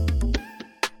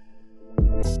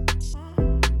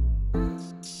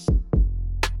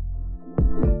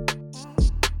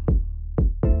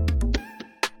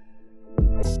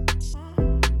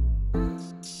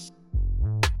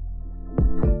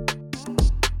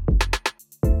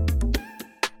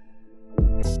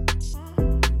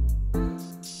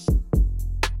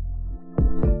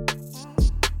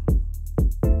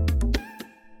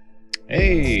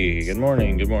Hey, good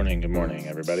morning,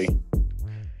 everybody.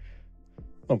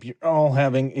 Hope you're all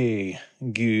having a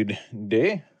good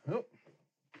day. Oh,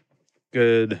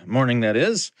 good morning, that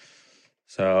is.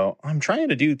 So I'm trying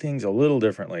to do things a little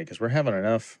differently because we're having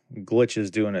enough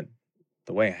glitches doing it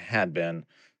the way I had been.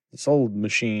 This old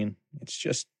machine, it's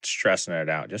just stressing it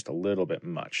out just a little bit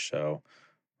much. So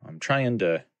I'm trying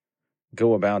to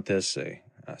go about this a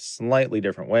slightly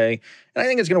different way. And I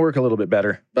think it's going to work a little bit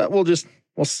better, but we'll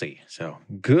see. So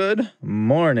good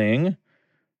morning.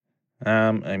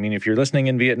 If you're listening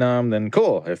in Vietnam, then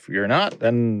cool. If you're not,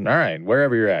 then all right,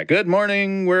 wherever you're at. Good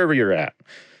morning, wherever you're at.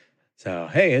 So,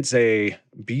 hey, it's a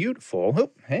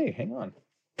beautiful, hey, hang on.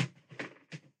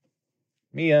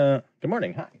 Good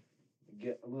morning, hi.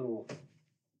 Get a little,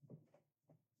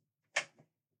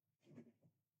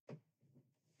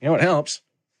 you know what helps?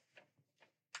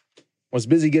 Was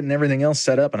busy getting everything else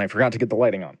set up and I forgot to get the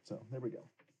lighting on. So there we go.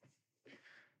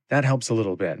 That helps a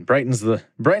little bit. Brightens the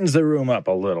room up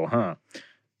a little, huh?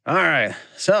 All right.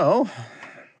 So,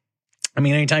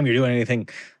 anytime you're doing anything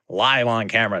live on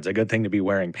camera, it's a good thing to be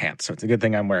wearing pants. So it's a good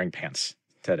thing I'm wearing pants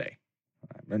today.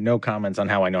 No comments on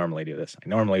how I normally do this. I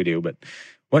normally do, but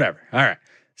whatever. All right.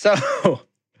 So,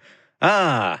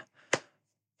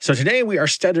 so today we are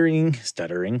stuttering.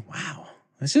 Wow.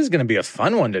 This is going to be a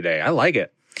fun one today. I like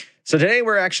it. So today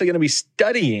we're actually going to be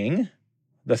studying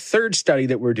the third study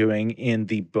that we're doing in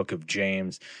the book of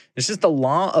James. This is the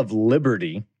law of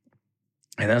liberty.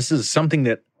 And this is something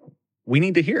that we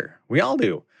need to hear. We all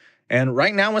do. And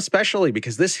right now, especially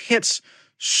because this hits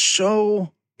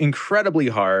so incredibly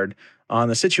hard on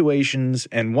the situations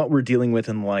and what we're dealing with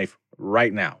in life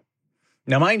right now.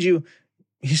 Now, mind you,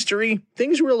 history,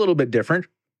 things were a little bit different,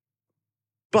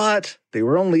 but they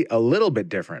were only a little bit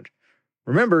different.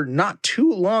 Remember, not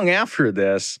too long after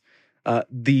this,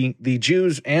 the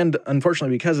Jews, and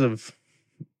unfortunately because of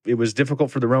it was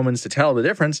difficult for the Romans to tell the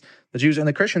difference, the Jews and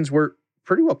the Christians were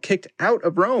pretty well kicked out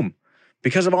of Rome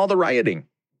because of all the rioting.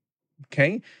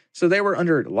 Okay, so they were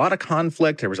under a lot of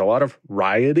conflict. There was a lot of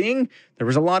rioting. There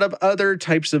was a lot of other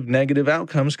types of negative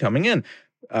outcomes coming in.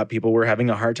 People were having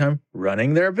a hard time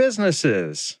running their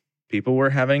businesses. People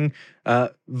were having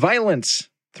violence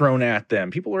thrown at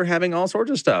them. People were having all sorts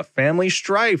of stuff. Family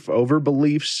strife over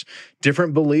beliefs,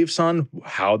 different beliefs on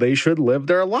how they should live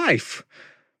their life.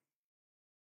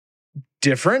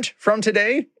 Different from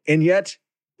today, and yet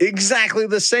exactly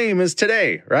the same as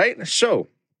today, right? So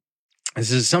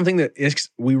this is something that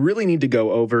we really need to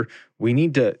go over. We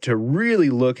need to really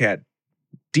look at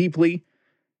deeply.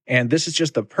 And this is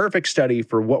just the perfect study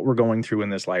for what we're going through in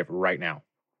this life right now.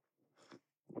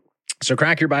 So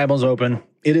crack your Bibles open.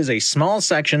 It is a small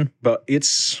section, but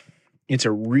it's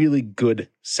a really good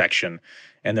section.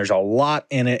 And there's a lot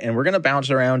in it. And we're going to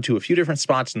bounce around to a few different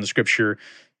spots in the scripture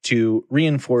to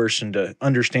reinforce and to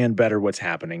understand better what's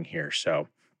happening here. So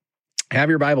have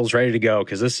your Bibles ready to go,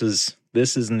 because this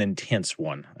is an intense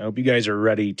one. I hope you guys are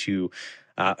ready to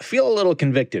feel a little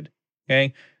convicted,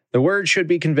 okay? The word should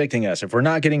be convicting us. If we're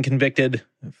not getting convicted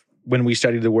when we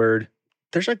study the word,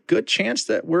 there's a good chance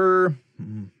that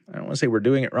I don't want to say we're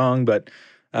doing it wrong, but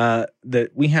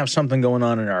that we have something going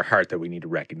on in our heart that we need to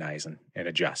recognize and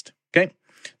adjust, okay?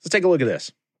 Let's take a look at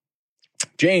this.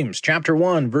 James chapter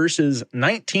 1, verses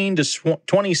 19 to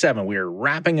 27. We are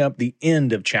wrapping up the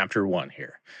end of chapter 1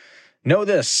 here. Know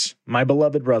this, my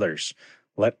beloved brothers,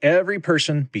 let every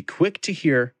person be quick to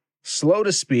hear, slow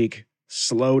to speak,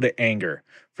 slow to anger.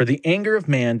 For the anger of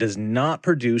man does not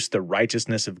produce the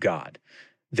righteousness of God.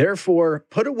 Therefore,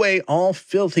 put away all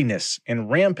filthiness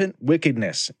and rampant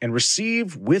wickedness, and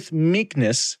receive with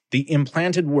meekness the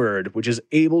implanted word, which is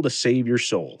able to save your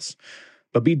souls.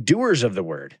 But be doers of the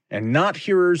word, and not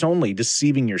hearers only,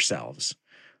 deceiving yourselves.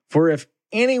 For if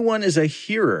anyone is a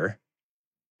hearer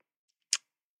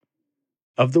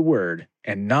of the word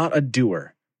and not a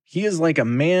doer, he is like a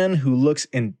man who looks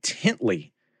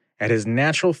intently at his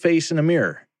natural face in a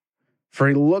mirror. For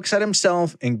he looks at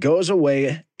himself and goes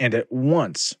away and at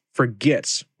once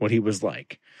forgets what he was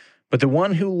like. But the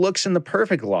one who looks in the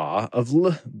perfect law of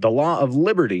the law of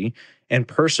liberty and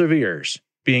perseveres,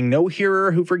 being no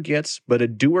hearer who forgets, but a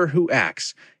doer who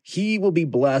acts, he will be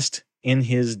blessed in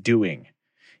his doing.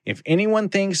 If anyone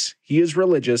thinks he is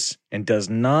religious and does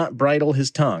not bridle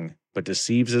his tongue, but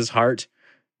deceives his heart,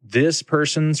 this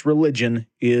person's religion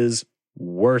is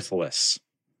worthless.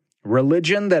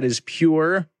 Religion that is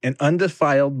pure and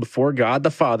undefiled before God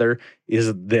the Father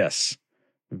is this: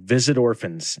 visit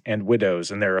orphans and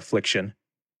widows in their affliction,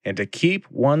 and to keep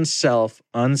oneself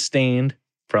unstained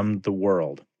from the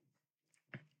world.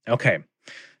 Okay,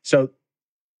 so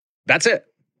that's it.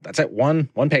 That's it. One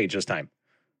page this time.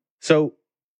 So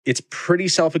it's pretty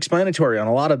self-explanatory on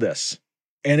a lot of this.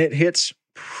 And it hits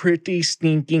pretty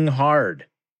stinking hard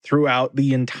throughout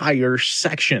the entire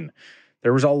section.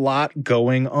 There was a lot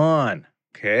going on,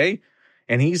 okay?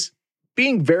 And he's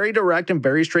being very direct and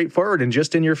very straightforward and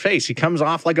just in your face. He comes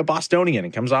off like a Bostonian.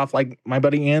 He comes off like my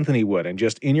buddy Anthony would and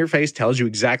just in your face tells you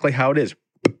exactly how it is.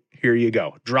 Here you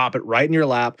go. Drop it right in your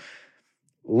lap.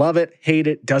 Love it, hate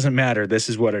it, doesn't matter. This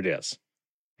is what it is.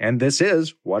 And this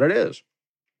is what it is.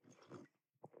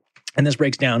 And this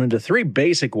breaks down into 3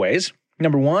 basic ways.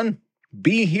 Number 1,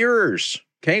 be hearers.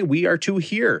 Okay, we are to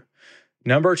hear.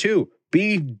 Number 2,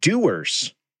 be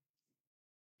doers.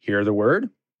 Hear the word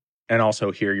and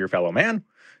also hear your fellow man.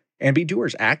 And be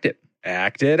doers. Act it.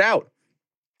 Act it out.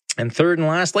 And third and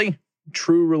lastly,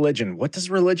 true religion. What does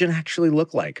religion actually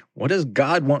look like? What does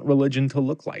God want religion to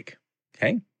look like?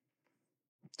 Okay.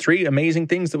 3 amazing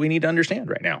things that we need to understand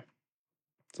right now.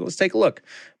 So let's take a look.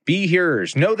 Be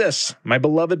hearers. Know this, my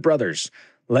beloved brothers.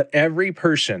 Let every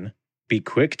person be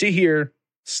quick to hear,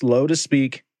 slow to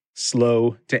speak,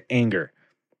 slow to anger.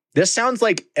 This sounds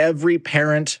like every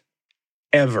parent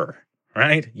ever,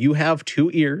 right? You have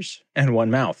 2 ears and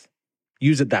 1 mouth.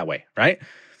 Use it that way, right?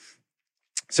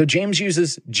 So James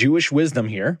uses Jewish wisdom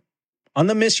here on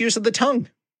the misuse of the tongue,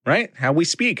 right? How we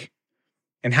speak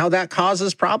and how that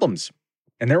causes problems.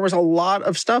 And there was a lot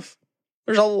of stuff.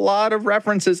 There's a lot of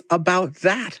references about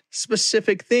that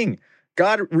specific thing.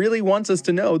 God really wants us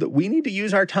to know that we need to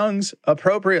use our tongues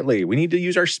appropriately. We need to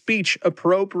use our speech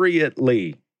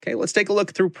appropriately. Okay, let's take a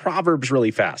look through Proverbs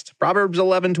really fast. Proverbs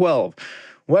 11:12.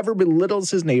 Whoever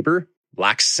belittles his neighbor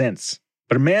lacks sense,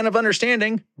 but a man of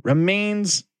understanding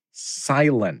remains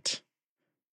silent.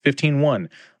 15:1.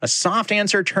 A soft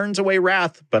answer turns away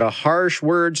wrath, but a harsh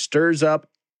word stirs up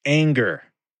anger.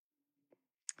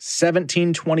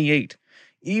 17:28.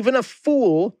 Even a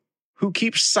fool who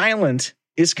keeps silent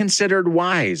is considered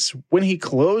wise. When he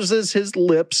closes his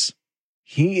lips,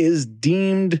 he is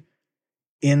deemed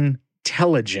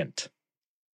intelligent.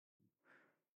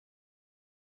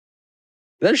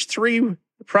 There's 3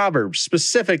 proverbs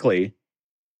specifically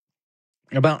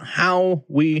about how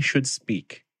we should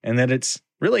speak and that it's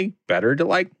really better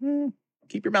to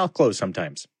keep your mouth closed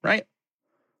sometimes, right?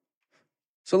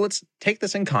 So let's take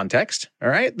this in context, all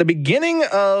right? The beginning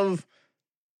of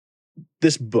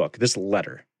this book, this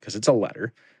letter, because it's a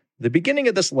letter, the beginning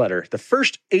of this letter, the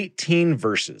first 18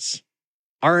 verses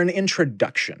are an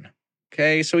introduction,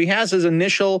 okay? So he has his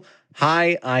initial,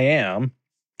 hi, I am,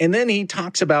 and then he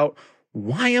talks about,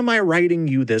 why am I writing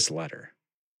you this letter?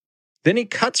 Then he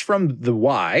cuts from the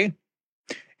why,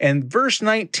 and verse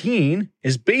 19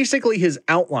 is basically his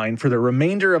outline for the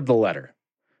remainder of the letter,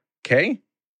 okay?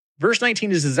 Verse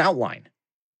 19 is his outline.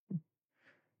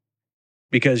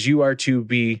 Because you are to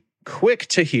be quick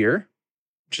to hear,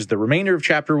 which is the remainder of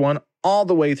chapter 1, all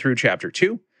the way through chapter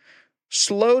 2.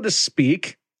 Slow to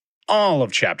speak, all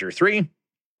of chapter 3.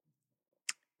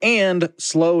 And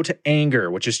slow to anger,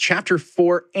 which is chapter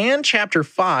 4 and chapter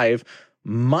 5,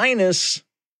 minus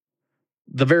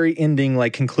the very ending,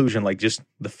 conclusion, just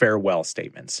the farewell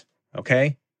statements.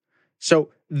 Okay?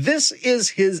 So this is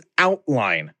his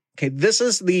outline. Okay, this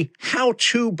is the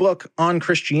how-to book on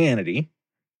Christianity.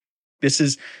 This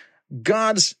is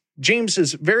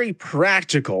James's very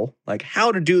practical,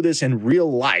 how to do this in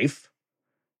real life.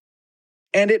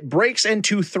 And it breaks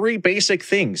into 3 basic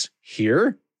things: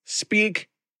 hear, speak,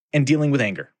 and dealing with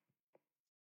anger.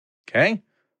 Okay,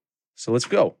 so let's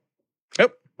go. Oh,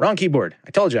 wrong keyboard.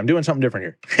 I told you I'm doing something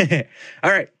different here.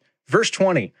 All right, verse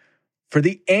 20. For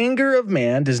the anger of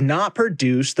man does not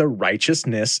produce the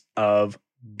righteousness of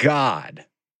God.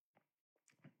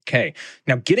 Okay,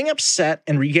 now getting upset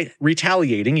and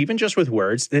retaliating, even just with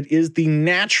words, that is the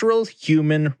natural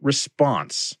human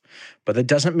response, but that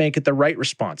doesn't make it the right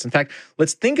response. In fact,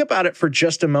 let's think about it for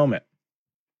just a moment.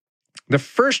 The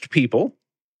first people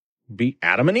be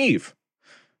Adam and Eve.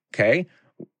 Okay,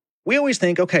 we always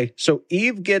think, okay, so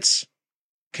Eve gets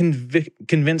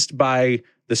convinced by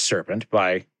the serpent,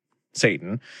 by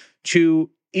Satan, to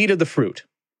eat of the fruit.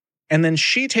 And then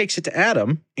she takes it to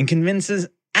Adam and convinces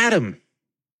Adam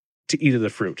to eat of the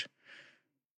fruit.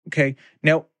 Okay,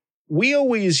 now we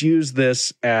always use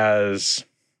this as,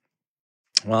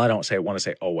 well, I don't want to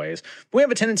say always, but we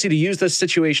have a tendency to use this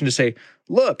situation to say,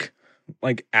 look,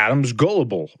 Adam's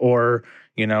gullible, or,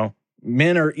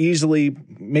 men are easily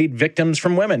made victims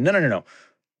from women. No.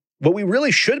 What we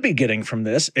really should be getting from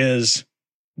this is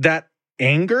that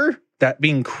anger, that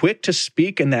being quick to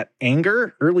speak, and that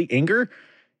anger, early anger,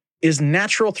 is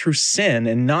natural through sin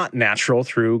and not natural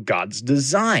through God's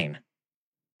design.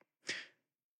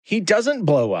 He doesn't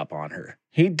blow up on her.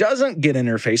 He doesn't get in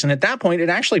her face. And at that point, it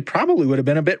actually probably would have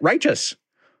been a bit righteous.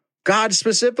 God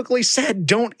specifically said,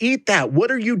 don't eat that. What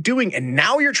are you doing? And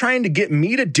now you're trying to get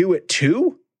me to do it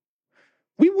too?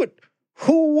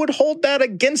 Who would hold that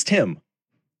against him?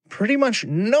 Pretty much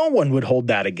no one would hold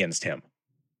that against him.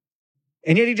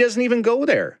 And yet he doesn't even go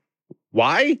there.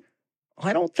 Why?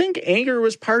 I don't think anger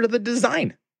was part of the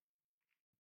design.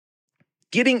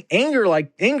 Getting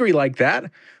angry like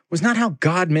that was not how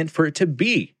God meant for it to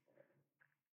be.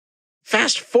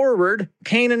 Fast forward,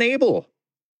 Cain and Abel.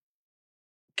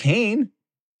 Cain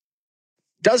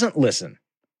doesn't listen.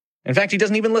 In fact, he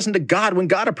doesn't even listen to God when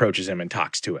God approaches him and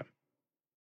talks to him.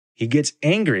 He gets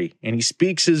angry and he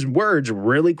speaks his words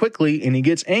really quickly and he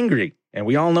gets angry. And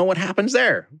we all know what happens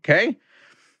there, okay?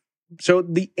 So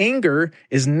the anger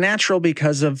is natural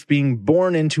because of being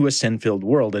born into a sin-filled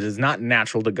world. It is not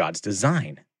natural to God's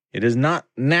design. It is not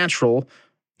natural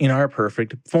in our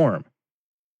perfect form.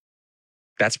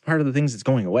 That's part of the things that's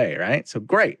going away, right? So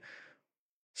great.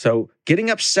 So getting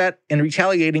upset and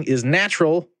retaliating is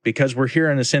natural because we're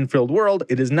here in a sin-filled world.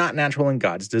 It is not natural in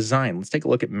God's design. Let's take a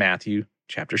look at Matthew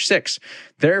chapter 6.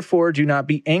 Therefore, do not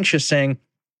be anxious, saying,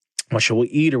 what shall we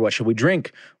eat or what shall we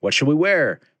drink? What shall we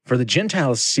wear? For the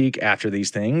Gentiles seek after these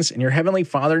things, and your heavenly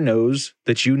Father knows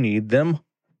that you need them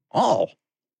all.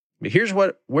 But here's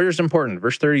where's important.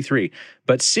 Verse 33.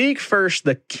 But seek first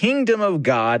the kingdom of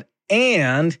God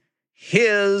and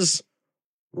his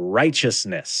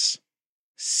righteousness.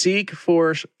 Seek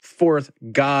forth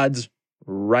God's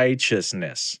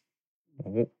righteousness.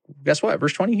 Well, guess what?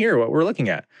 Verse 20 here, what we're looking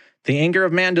at. The anger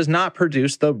of man does not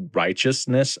produce the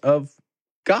righteousness of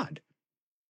God.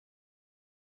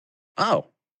 Oh,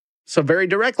 so very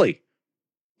directly,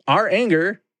 our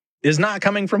anger is not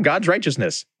coming from God's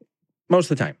righteousness most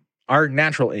of the time. Our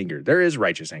natural anger, there is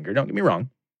righteous anger, don't get me wrong,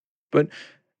 but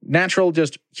natural,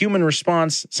 just human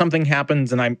response, something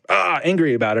happens and I'm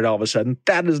angry about it all of a sudden,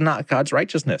 that is not God's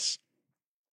righteousness.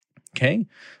 Okay?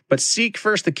 But seek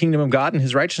first the kingdom of God and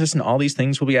his righteousness, and all these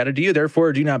things will be added to you.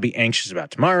 Therefore, do not be anxious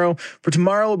about tomorrow, for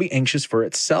tomorrow will be anxious for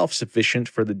itself. Sufficient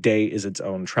for the day is its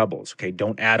own troubles. Okay?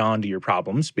 Don't add on to your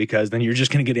problems because then you're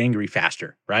just going to get angry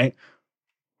faster, right?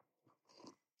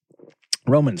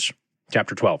 Romans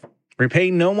chapter 12.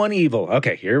 Repay no one evil.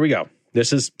 Okay, here we go.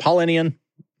 This is Paulinian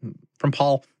from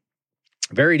Paul.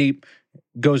 Very deep.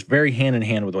 Goes very hand in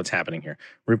hand with what's happening here.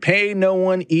 Repay no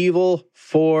one evil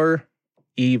for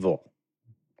evil,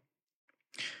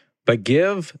 but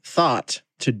give thought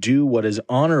to do what is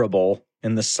honorable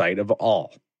in the sight of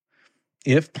all.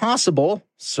 If possible,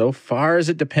 so far as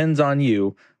it depends on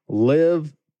you,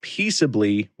 live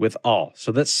peaceably with all.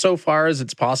 So that's so far as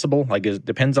it's possible, like it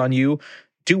depends on you,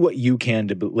 do what you can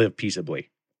to live peaceably.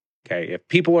 Okay, if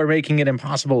people are making it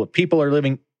impossible, if people are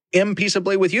living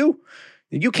impeaceably with you,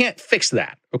 you can't fix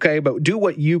that, okay? But do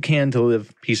what you can to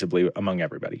live peaceably among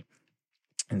everybody.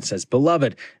 And it says,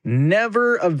 beloved,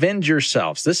 never avenge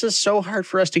yourselves. This is so hard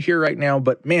for us to hear right now,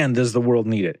 but man, does the world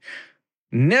need it.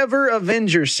 Never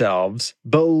avenge yourselves,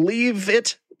 believe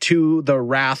it to the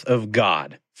wrath of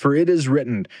God. For it is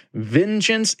written,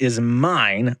 vengeance is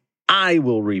mine, I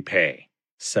will repay,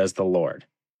 says the Lord.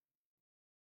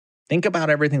 Think about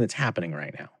everything that's happening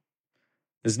right now.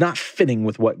 It's not fitting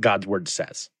with what God's word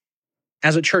says.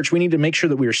 As a church, we need to make sure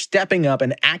that we are stepping up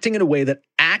and acting in a way that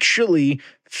actually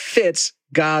fits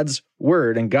God's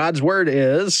word. And God's word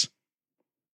is,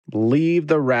 leave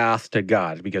the wrath to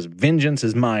God, because vengeance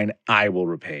is mine, I will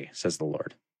repay, says the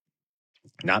Lord.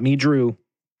 Not me, Drew,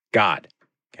 God.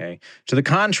 Okay. To the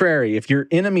contrary, if your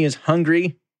enemy is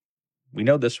hungry, we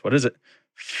know this, what is it?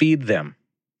 Feed them.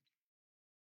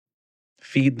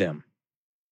 Feed them.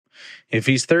 If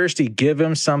he's thirsty, give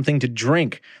him something to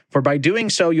drink, for by doing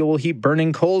so, you will heap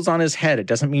burning coals on his head. It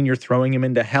doesn't mean you're throwing him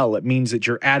into hell. It means that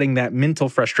you're adding that mental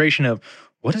frustration of,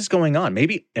 what is going on?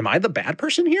 Maybe, am I the bad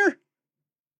person here?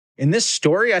 In this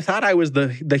story, I thought I was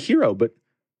the hero, but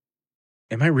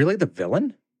am I really the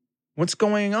villain? What's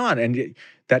going on? And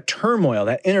that turmoil,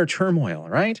 that inner turmoil,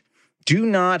 right? Do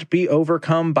not be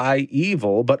overcome by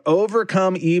evil, but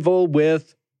overcome evil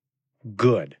with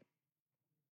good.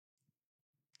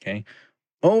 Okay?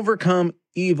 Overcome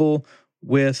evil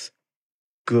with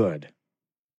good.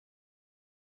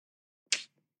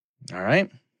 All right?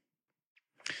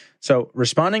 So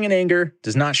responding in anger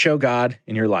does not show God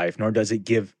in your life, nor does it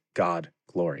give God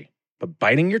glory. But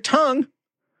biting your tongue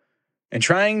and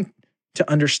trying to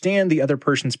understand the other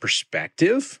person's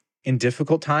perspective in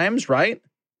difficult times, right?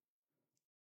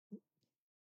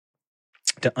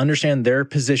 To understand their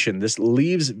position, this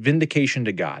leaves vindication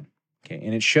to God. Okay,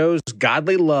 and it shows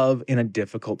godly love in a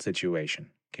difficult situation.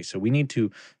 Okay, so we need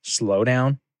to slow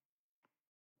down,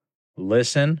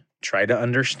 listen, try to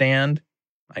understand.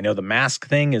 I know the mask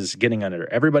thing is getting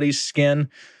under everybody's skin.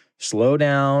 slow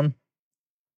down,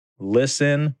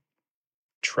 listen,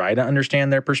 try to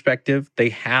understand their perspective. They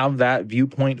have that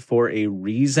viewpoint for a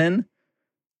reason.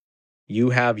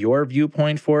 You have your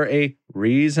viewpoint for a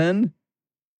reason.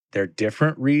 They're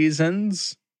different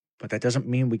reasons, but that doesn't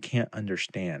mean we can't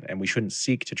understand, and we shouldn't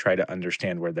seek to try to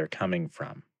understand where they're coming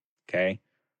from, okay?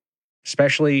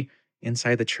 Especially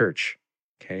inside the church,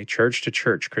 okay? Church to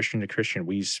church, Christian to Christian,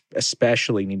 we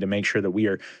especially need to make sure that we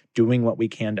are doing what we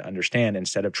can to understand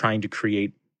instead of trying to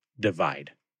create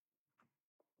divide.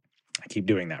 I keep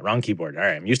doing that. Wrong keyboard. All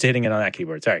right, I'm used to hitting it on that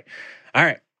keyboard. Sorry. All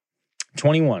right,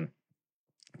 21.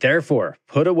 Therefore,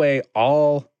 put away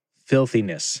all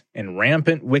filthiness and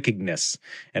rampant wickedness,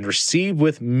 and receive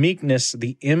with meekness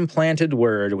the implanted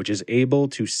word, which is able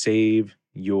to save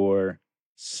your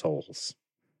souls.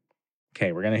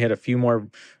 Okay, we're going to hit a few more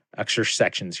extra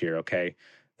sections here, okay?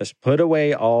 Let's put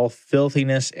away all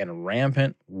filthiness and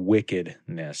rampant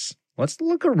wickedness. Let's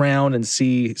look around and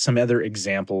see some other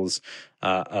examples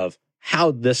of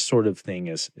how this sort of thing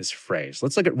is phrased.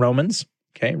 Let's look at Romans.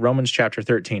 Okay, Romans chapter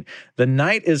 13. The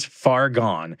night is far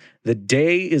gone, the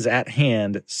day is at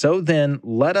hand. So then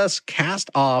let us cast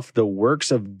off the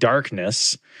works of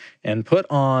darkness and put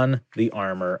on the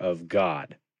armor of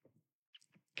God.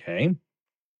 Okay,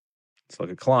 let's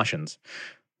look at Colossians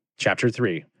chapter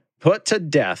 3. Put to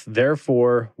death,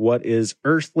 therefore, what is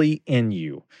earthly in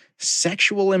you: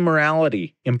 sexual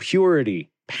immorality,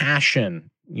 impurity, passion.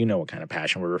 You know what kind of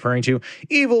passion we're referring to.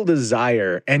 Evil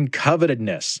desire and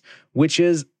covetousness, which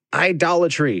is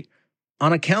idolatry.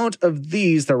 On account of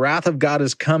these, the wrath of God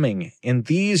is coming. In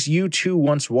these you too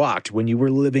once walked when you were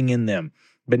living in them.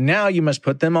 But now you must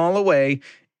put them all away: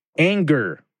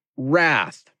 anger,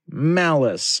 wrath,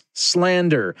 malice,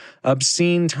 slander,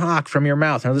 obscene talk from your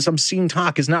mouth. Now, this obscene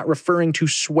talk is not referring to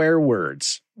swear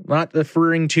words, not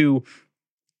referring to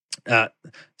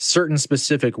certain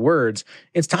specific words.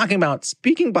 It's talking about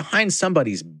speaking behind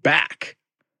somebody's back,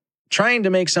 trying to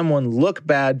make someone look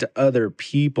bad to other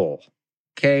people,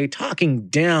 okay? Talking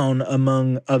down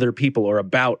among other people or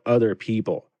about other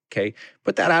people, okay?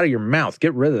 Put that out of your mouth.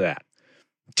 Get rid of that.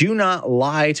 Do not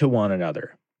lie to one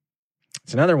another.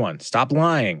 It's another one. Stop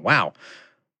lying. Wow.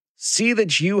 See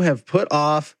that you have put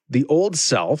off the old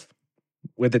self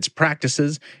with its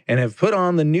practices and have put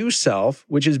on the new self,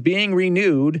 which is being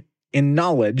renewed in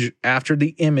knowledge after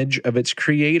the image of its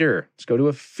creator. Let's go to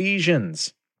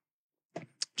Ephesians.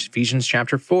 Ephesians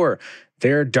chapter 4.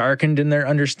 They're darkened in their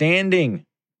understanding,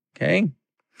 okay?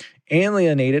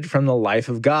 Alienated from the life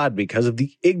of God because of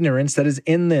the ignorance that is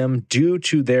in them due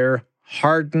to their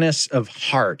hardness of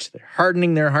heart. They're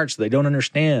hardening their hearts so they don't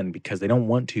understand because they don't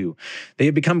want to. They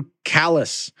have become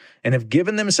callous and have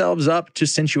given themselves up to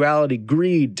sensuality,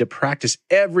 greed, to practice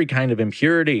every kind of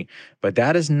impurity. But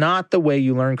that is not the way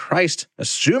you learn Christ,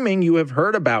 assuming you have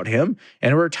heard about him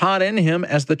and were taught in him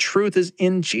as the truth is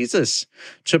in Jesus,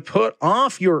 to put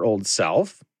off your old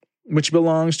self, which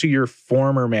belongs to your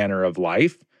former manner of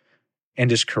life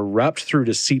and is corrupt through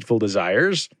deceitful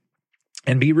desires,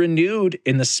 and be renewed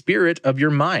in the spirit of your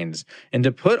minds, and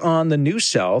to put on the new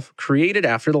self, created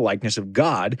after the likeness of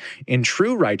God, in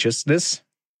true righteousness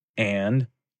and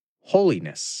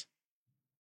holiness.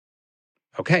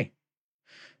 Okay,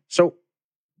 so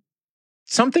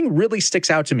something really sticks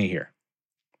out to me here.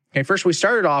 Okay, first we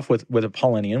started off with a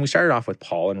Paulinian. We started off with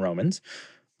Paul in Romans,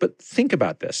 but think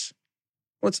about this.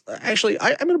 I'm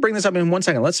going to bring this up in 1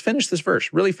 second. Let's finish this verse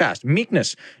really fast.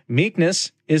 Meekness.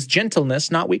 Meekness is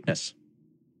gentleness, not weakness.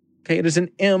 Okay, it is an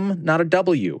M, not a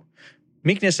W.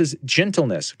 Meekness is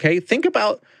gentleness, okay? Think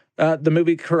about the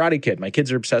movie Karate Kid. My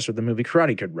kids are obsessed with the movie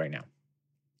Karate Kid right now.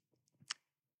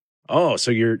 Oh, so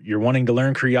you're wanting to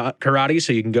learn karate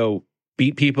so you can go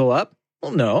beat people up?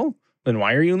 Well, no. Then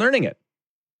why are you learning it?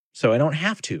 So I don't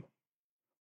have to.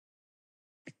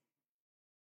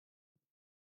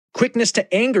 Quickness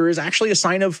to anger is actually a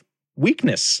sign of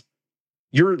weakness.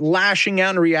 You're lashing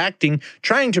out and reacting,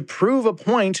 trying to prove a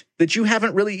point that you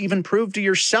haven't really even proved to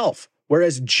yourself.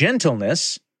 Whereas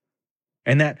gentleness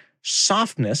and that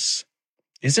softness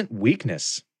isn't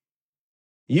weakness.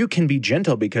 You can be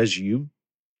gentle because you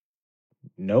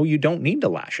know you don't need to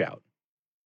lash out.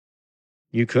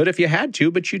 You could if you had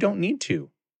to, but you don't need to.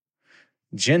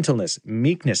 Gentleness,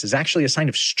 meekness is actually a sign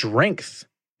of strength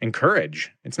and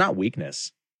courage. It's not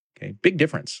weakness. Okay, big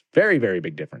difference. Very, very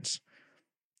big difference.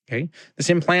 Okay, this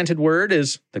implanted word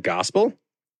is the gospel,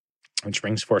 which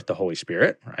brings forth the Holy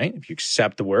Spirit, right? If you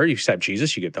accept the word, you accept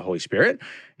Jesus, you get the Holy Spirit.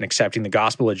 And accepting the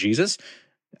gospel of Jesus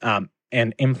and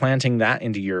implanting that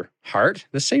into your heart,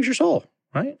 this saves your soul,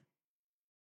 right?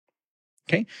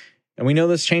 Okay, and we know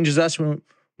this changes us when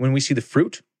we see the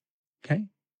fruit, okay?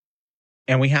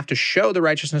 And we have to show the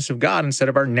righteousness of God instead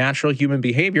of our natural human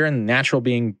behavior, and natural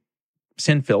being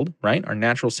sin-filled, right? Our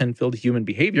natural sin-filled human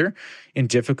behavior in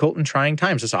difficult and trying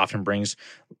times. This often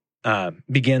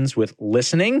begins with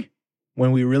listening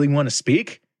when we really want to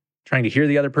speak, trying to hear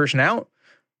the other person out,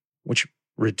 which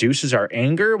reduces our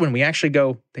anger when we actually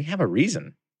go, they have a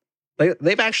reason.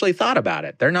 They've actually thought about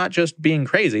it. They're not just being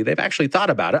crazy. They've actually thought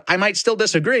about it. I might still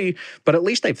disagree, but at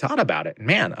least they've thought about it.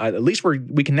 Man, at least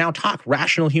we can now talk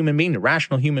rational human being to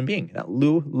rational human being. That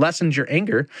lessens your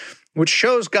anger, which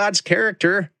shows God's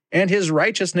character and his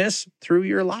righteousness through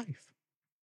your life.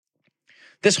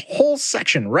 This whole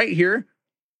section right here,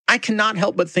 I cannot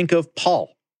help but think of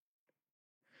Paul.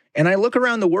 And I look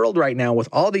around the world right now with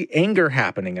all the anger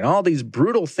happening and all these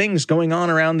brutal things going on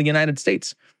around the United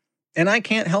States. And I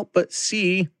can't help but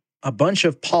see a bunch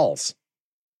of Pauls.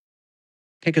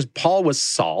 Okay, because Paul was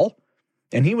Saul,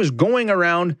 and he was going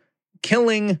around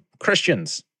killing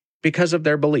Christians because of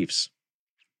their beliefs.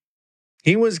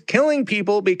 He was killing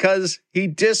people because he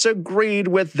disagreed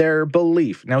with their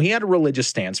belief. Now, he had a religious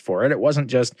stance for it. It wasn't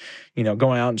just,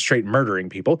 going out and straight murdering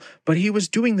people, but he was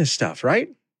doing this stuff, right?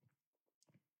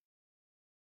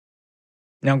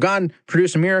 Now, God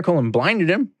produced a miracle and blinded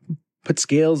him, put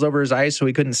scales over his eyes so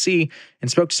he couldn't see,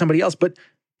 and spoke to somebody else. But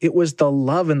it was the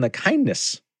love and the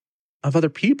kindness of other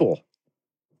people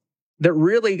that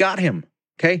really got him,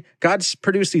 okay? God's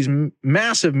produced these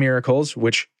massive miracles,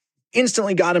 which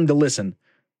instantly got him to listen.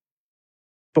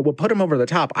 But what put him over the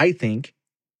top, I think,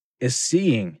 is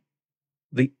seeing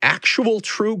the actual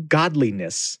true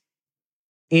godliness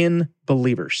in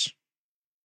believers.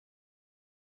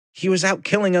 He was out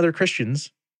killing other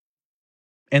Christians,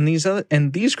 and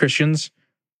these Christians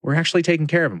were actually taking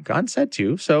care of him. God said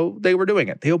to, so they were doing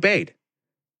it. They obeyed.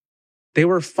 They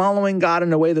were following God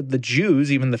in a way that the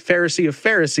Jews, even the Pharisee of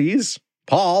Pharisees,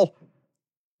 Paul,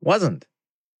 wasn't.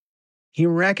 He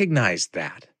recognized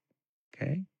that,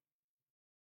 okay?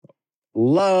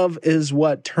 Love is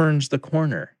what turns the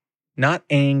corner. Not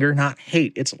anger, not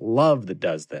hate. It's love that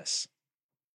does this.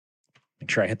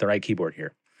 Make sure I hit the right keyboard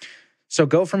here. So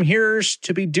go from hearers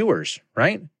to be doers,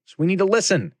 right? So we need to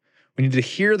listen. We need to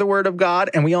hear the word of God,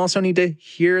 and we also need to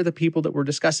hear the people that we're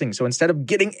discussing. So instead of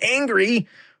getting angry,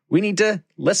 we need to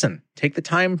listen. Take the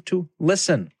time to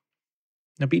listen.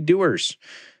 Now be doers.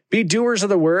 Be doers of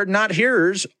the word, not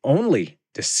hearers only,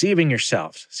 deceiving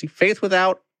yourselves. See, faith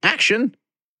without action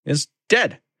is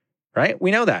dead, right?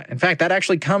 We know that. In fact, that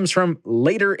actually comes from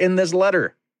later in this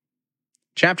letter.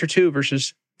 Chapter 2,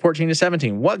 verses 14 to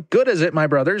 17. What good is it, my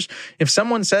brothers, if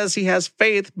someone says he has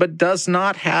faith but does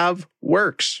not have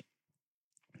works?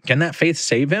 Can that faith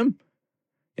save him?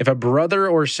 If a brother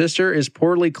or sister is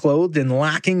poorly clothed and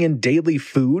lacking in daily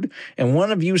food, and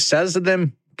one of you says to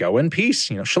them, go in peace,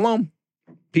 shalom,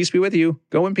 peace be with you,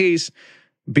 go in peace,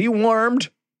 be warmed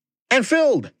and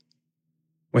filled,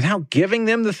 without giving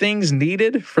them the things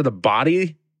needed for the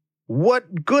body,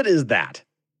 what good is that?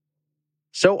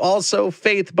 So also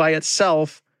faith by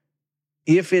itself,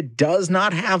 if it does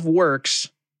not have works,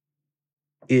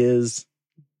 is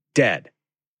dead.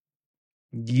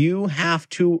 You have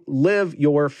to live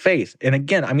your faith. And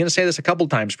again, I'm going to say this a couple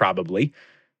times probably.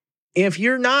 If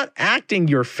you're not acting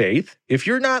your faith, if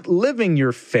you're not living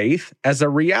your faith as a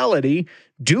reality,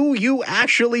 do you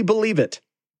actually believe it?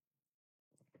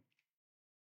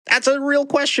 That's a real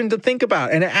question to think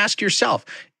about and to ask yourself.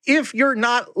 If you're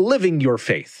not living your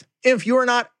faith, if you're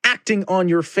not acting on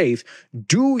your faith,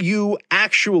 do you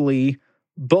actually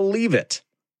believe it?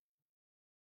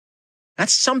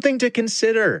 That's something to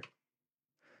consider.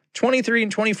 23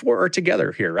 and 24 are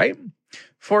together here, right?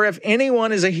 For if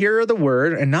anyone is a hearer of the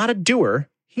word and not a doer,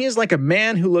 he is like a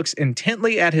man who looks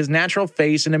intently at his natural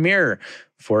face in a mirror.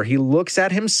 For he looks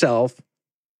at himself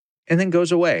and then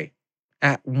goes away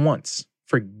at once,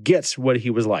 forgets what he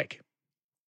was like.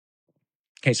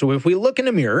 Okay, so if we look in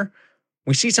a mirror,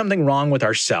 we see something wrong with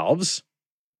ourselves.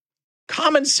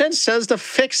 Common sense says to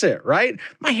fix it, right?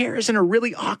 My hair is in a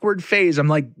really awkward phase. I'm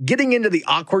like getting into the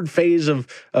awkward phase of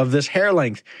this hair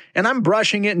length, and I'm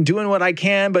brushing it and doing what I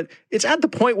can, but it's at the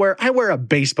point where I wear a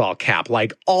baseball cap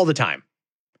like all the time.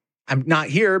 I'm not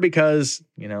here because,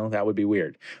 that would be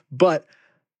weird. But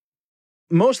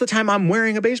most of the time I'm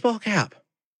wearing a baseball cap.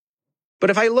 But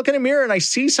if I look in a mirror and I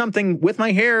see something with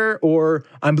my hair, or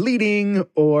I'm bleeding,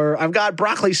 or I've got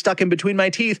broccoli stuck in between my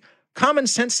teeth, common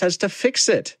sense says to fix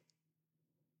it.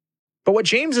 But what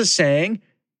James is saying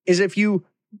is if you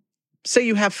say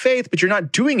you have faith, but you're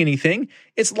not doing anything,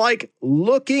 it's like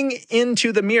looking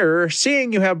into the mirror,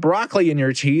 seeing you have broccoli in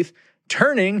your teeth,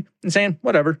 turning and saying,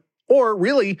 whatever. Or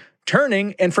really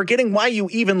turning and forgetting why you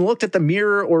even looked at the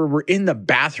mirror or were in the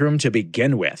bathroom to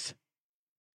begin with.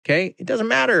 Okay? It doesn't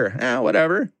matter.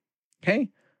 Whatever. Okay?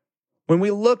 When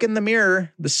we look in the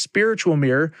mirror, the spiritual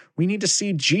mirror, we need to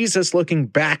see Jesus looking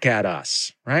back at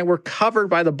us, right? We're covered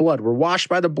by the blood. We're washed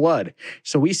by the blood.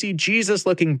 So we see Jesus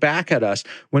looking back at us.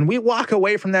 When we walk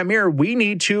away from that mirror, we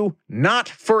need to not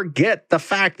forget the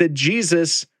fact that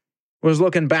Jesus was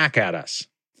looking back at us.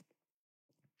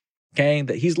 Okay?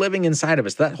 That he's living inside of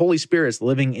us. That Holy Spirit is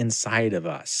living inside of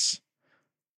us.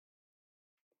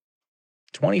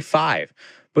 25.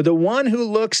 But the one who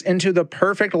looks into the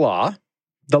perfect law,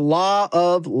 the law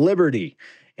of liberty,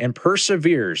 and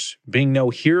perseveres, being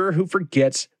no hearer who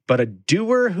forgets, but a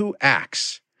doer who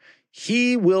acts,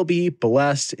 he will be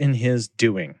blessed in his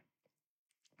doing.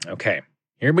 Okay,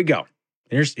 here we go.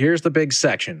 Here's the big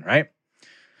section, right?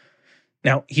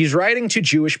 Now, he's writing to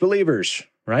Jewish believers,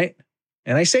 right?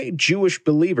 And I say Jewish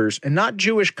believers and not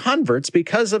Jewish converts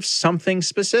because of something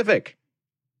specific.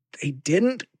 They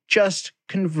didn't just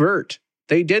convert.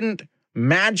 They didn't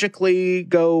magically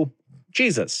go,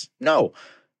 Jesus. No.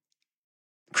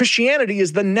 Christianity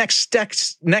is the next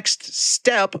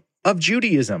step of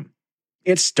Judaism.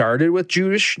 It started with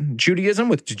Judaism,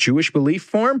 with the Jewish belief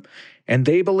form, and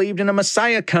they believed in a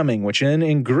Messiah coming, which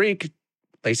in Greek,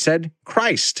 they said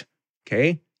Christ.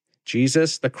 Okay?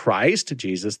 Jesus the Christ,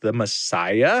 Jesus the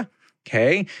Messiah.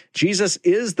 Okay? Jesus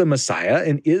is the Messiah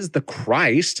and is the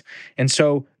Christ. And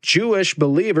so Jewish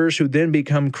believers who then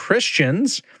become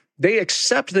Christians, they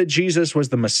accept that Jesus was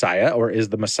the Messiah or is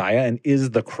the Messiah and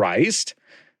is the Christ,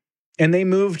 and they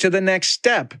move to the next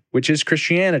step, which is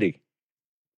Christianity.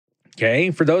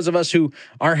 Okay, for those of us who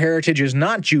our heritage is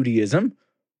not Judaism,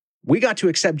 we got to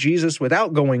accept Jesus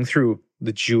without going through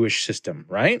the Jewish system,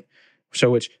 right?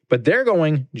 But they're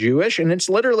going Jewish, and it's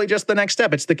literally just the next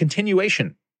step. It's the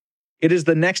continuation. It is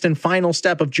the next and final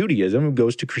step of Judaism. It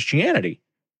goes to Christianity.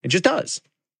 It just does.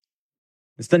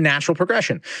 It's the natural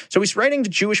progression. So he's writing to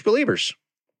Jewish believers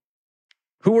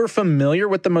who were familiar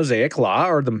with the Mosaic law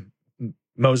or the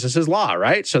Moses' law,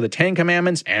 right? So the 10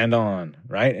 Commandments and on,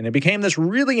 right? And it became this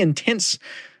really intense,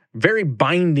 very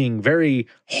binding, very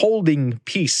holding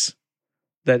piece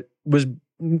that was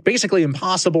basically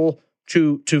impossible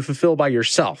to fulfill by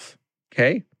yourself,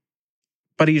 okay?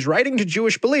 But he's writing to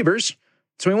Jewish believers,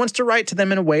 so he wants to write to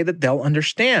them in a way that they'll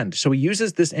understand. So he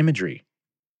uses this imagery.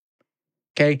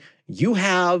 Okay, you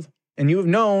have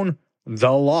known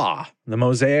the law, the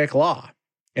Mosaic law,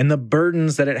 and the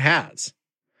burdens that it has.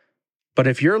 But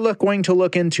if you're going to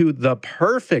look into the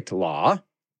perfect law,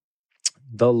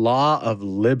 the law of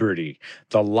liberty,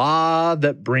 the law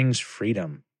that brings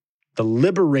freedom, the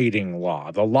liberating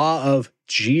law, the law of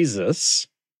Jesus,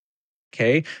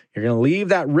 okay, you're going to leave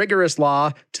that rigorous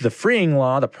law to the freeing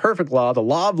law, the perfect law, the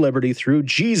law of liberty through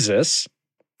Jesus,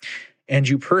 and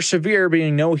you persevere,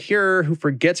 being no hearer who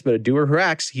forgets, but a doer who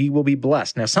acts, he will be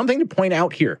blessed. Now, something to point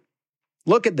out here.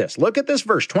 Look at this. Look at this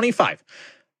verse, 25.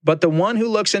 But the one who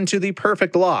looks into the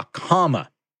perfect law,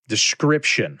 comma,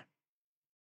 description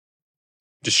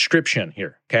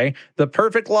here, okay? The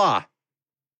perfect law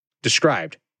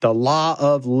described, the law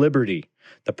of liberty.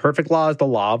 The perfect law is the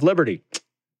law of liberty.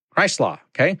 Christ's law,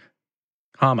 okay?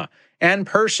 Comma. And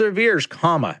perseveres,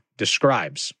 comma,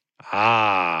 describes.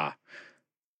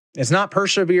 It's not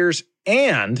perseveres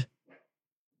and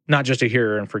not just a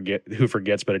hearer who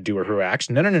forgets, but a doer who acts.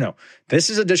 No. This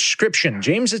is a description.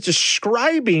 James is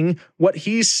describing what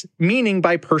he's meaning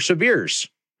by perseveres.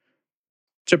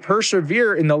 To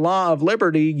persevere in the law of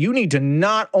liberty, you need to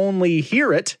not only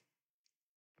hear it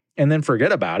and then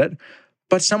forget about it,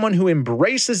 but someone who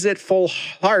embraces it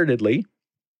full-heartedly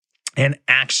and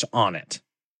acts on it.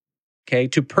 Okay?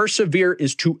 To persevere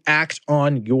is to act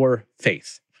on your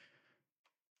faith.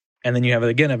 And then you have,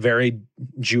 again, a very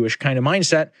Jewish kind of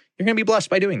mindset. You're going to be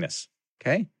blessed by doing this,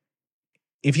 okay?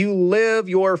 If you live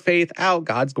your faith out,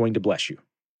 God's going to bless you.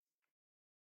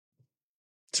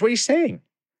 That's what he's saying.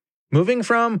 Moving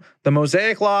from the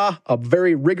Mosaic law, a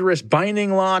very rigorous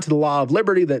binding law, to the law of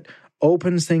liberty that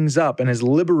opens things up and is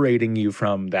liberating you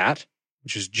from that,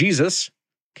 which is Jesus,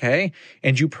 okay?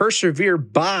 And you persevere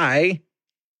by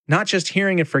not just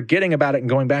hearing and forgetting about it and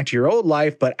going back to your old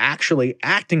life, but actually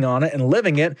acting on it and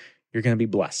living it, you're going to be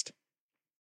blessed.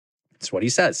 That's what he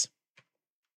says.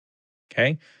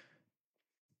 Okay?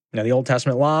 Now, the Old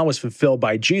Testament law was fulfilled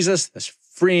by Jesus, thus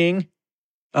freeing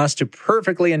us to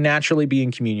perfectly and naturally be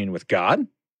in communion with God.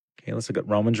 Okay, let's look at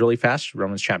Romans really fast.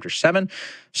 Romans chapter 7.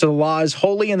 So the law is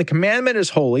holy and the commandment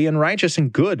is holy and righteous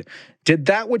and good. Did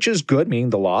that which is good, meaning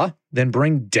the law, then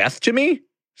bring death to me?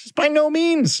 This is by no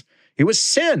means. It was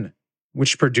sin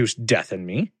which produced death in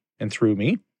me and through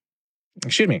me.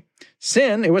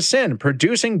 Sin, it was sin,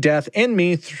 producing death in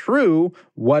me through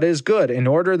what is good, in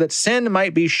order that sin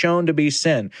might be shown to be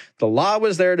sin. The law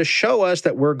was there to show us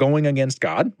that we're going against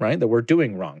God, right? That we're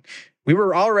doing wrong. We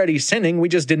were already sinning, we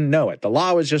just didn't know it. The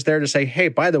law was just there to say, hey,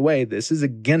 by the way, this is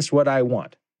against what I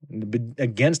want,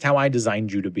 against how I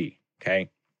designed you to be, okay?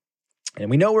 And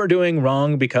we know we're doing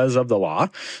wrong because of the law.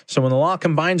 So when the law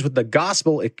combines with the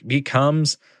gospel, it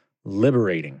becomes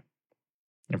liberating.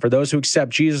 And for those who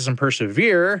accept Jesus and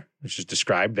persevere, which is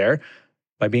described there,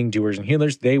 by being doers and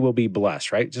healers, they will be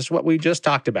blessed, right? Just what we just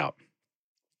talked about.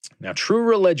 Now, true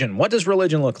religion. What does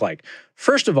religion look like?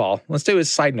 First of all, let's do a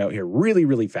side note here really,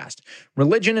 really fast.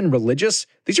 Religion and religious,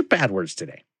 these are bad words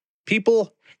today.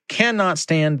 People cannot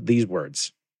stand these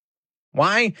words.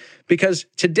 Why? Because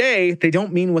today they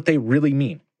don't mean what they really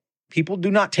mean. People do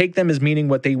not take them as meaning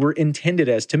what they were intended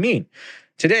as to mean.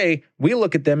 Today, we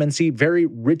look at them and see very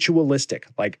ritualistic.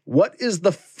 Like, what is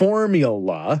the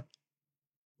formula?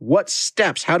 What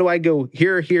steps? How do I go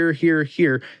here, here, here,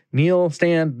 here? Kneel,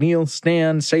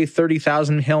 stand, say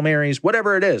 30,000 Hail Marys,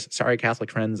 whatever it is. Sorry,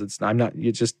 Catholic friends. I'm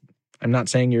not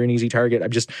saying you're an easy target.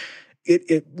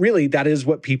 It really, that is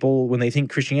what people, when they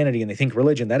think Christianity and they think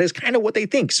religion, that is kind of what they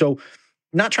think. So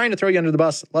not trying to throw you under the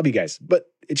bus. Love you guys,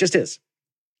 but it just is.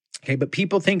 Okay. But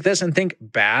people think this and think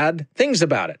bad things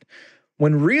about it.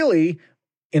 When really,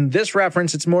 in this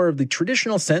reference, it's more of the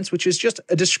traditional sense, which is just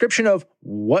a description of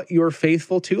what you're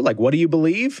faithful to. Like, what do you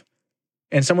believe?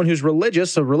 And someone who's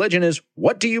religious, so religion is,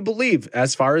 what do you believe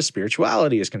as far as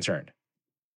spirituality is concerned?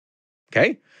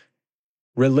 Okay?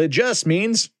 Religious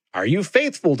means, are you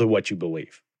faithful to what you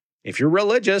believe? If you're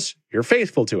religious, you're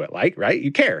faithful to it, like, right?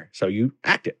 You care, so you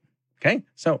act it. Okay?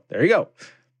 So there you go.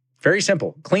 Very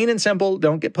simple. Clean and simple.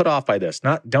 Don't get put off by this.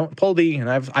 Don't pull and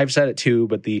I've said it too,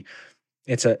 but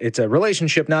it's a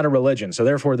relationship, not a religion. So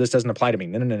therefore, this doesn't apply to me.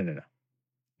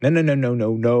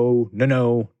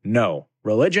 No.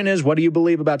 Religion is, what do you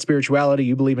believe about spirituality?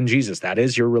 You believe in Jesus. That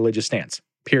is your religious stance.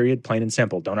 Period. Plain and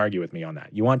simple. Don't argue with me on that.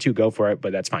 You want to, go for it,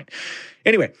 but that's fine.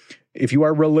 Anyway, if you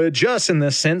are religious in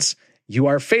this sense, you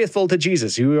are faithful to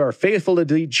Jesus. You are faithful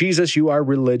to Jesus. You are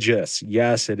religious.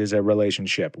 Yes, it is a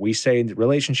relationship. We say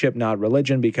relationship, not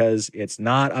religion, because it's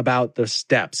not about the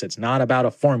steps. It's not about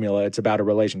a formula. It's about a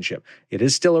relationship. It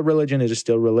is still a religion. It is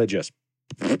still religious.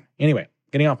 Anyway,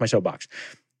 getting off my soapbox.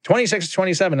 26 to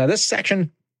 27. Now, this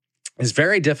section is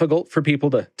very difficult for people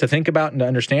to think about and to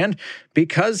understand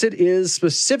because it is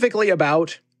specifically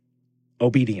about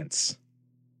obedience.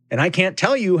 And I can't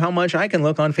tell you how much I can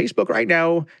look on Facebook right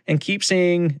now and keep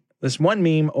seeing this one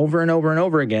meme over and over and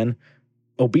over again.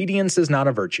 Obedience is not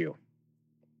a virtue.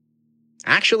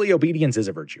 Actually, obedience is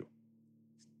a virtue.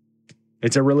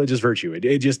 It's a religious virtue.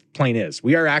 It just plain is.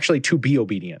 We are actually to be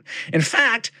obedient. In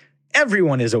fact,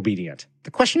 everyone is obedient.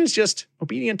 The question is just,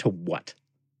 obedient to what?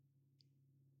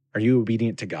 Are you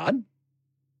obedient to God?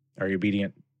 Are you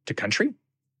obedient to country?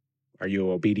 Are you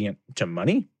obedient to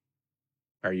money?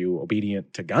 Are you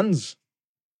obedient to guns?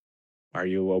 Are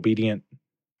you obedient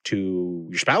to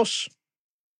your spouse?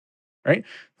 Right?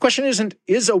 The question isn't,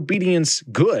 is obedience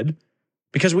good?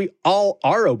 Because we all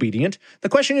are obedient. The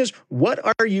question is, what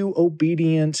are you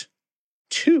obedient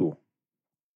to?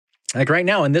 Like right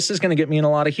now, and this is going to get me in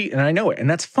a lot of heat, and I know it, and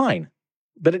that's fine,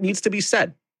 but it needs to be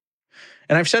said.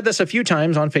 And I've said this a few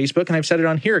times on Facebook, and I've said it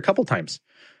on here a couple times.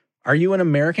 Are you an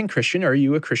American Christian, or are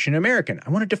you a Christian American?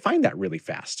 I want to define that really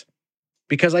fast.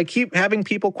 Because I keep having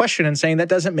people question and saying that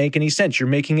doesn't make any sense. You're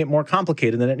making it more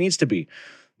complicated than it needs to be.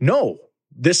 No,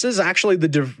 this is actually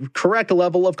the correct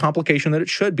level of complication that it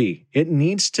should be. It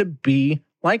needs to be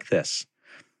like this.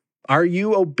 Are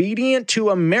you obedient to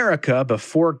America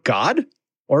before God?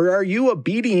 Or are you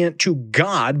obedient to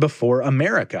God before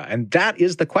America? And that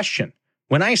is the question.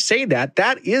 When I say that,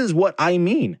 that is what I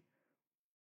mean.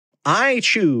 I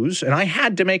choose, and I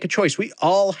had to make a choice. We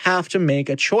all have to make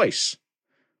a choice.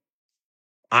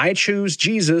 I choose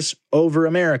Jesus over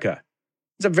America.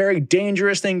 It's a very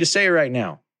dangerous thing to say right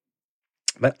now.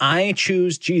 But I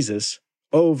choose Jesus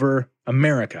over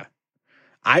America.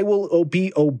 I will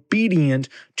be obedient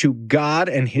to God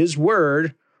and his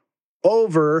word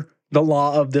over the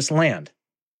law of this land.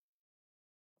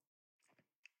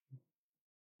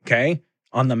 Okay?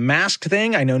 On the mask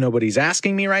thing, I know nobody's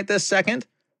asking me right this second.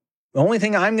 The only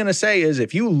thing I'm going to say is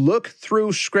if you look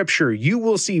through scripture, you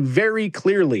will see very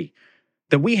clearly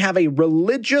that we have a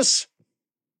religious,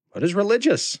 what is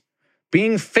religious?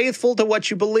 Being faithful to what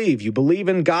you believe. You believe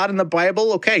in God and the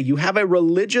Bible? Okay, you have a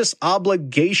religious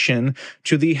obligation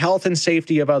to the health and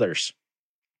safety of others.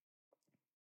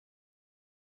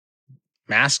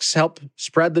 Masks help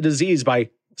spread the disease by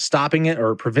stopping it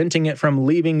or preventing it from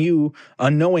leaving you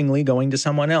unknowingly going to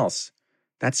someone else.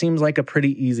 That seems like a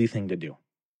pretty easy thing to do.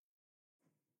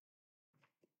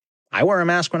 I wear a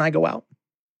mask when I go out,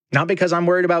 not because I'm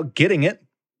worried about getting it,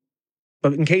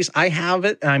 but in case I have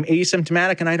it and I'm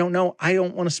asymptomatic and I don't know, I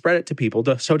don't want to spread it to people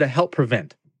to help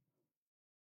prevent.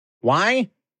 Why?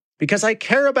 Because I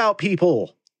care about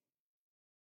people.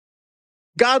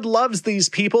 God loves these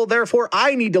people, therefore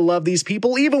I need to love these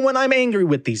people even when I'm angry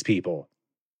with these people.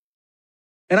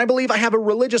 And I believe I have a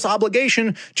religious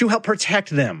obligation to help protect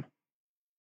them.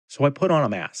 So I put on a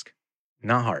mask.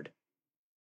 Not hard.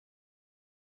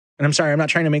 And I'm sorry, I'm not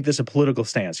trying to make this a political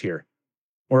stance here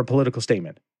or a political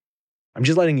statement. I'm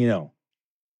just letting you know.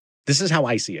 This is how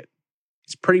I see it.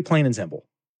 It's pretty plain and simple.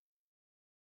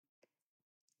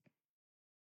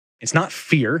 It's not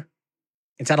fear.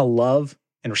 It's out of love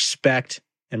and respect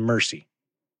and mercy.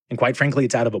 And quite frankly,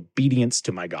 it's out of obedience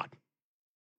to my God.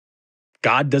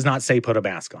 God does not say put a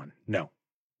mask on. No.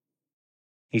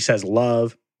 He says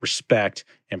love, respect,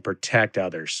 and protect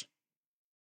others.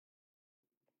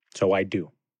 So I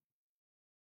do.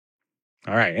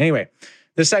 All right. Anyway,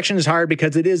 this section is hard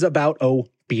because it is about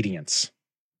obedience.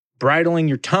 Bridling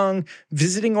your tongue,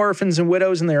 visiting orphans and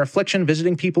widows in their affliction,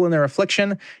 visiting people in their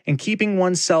affliction, and keeping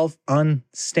oneself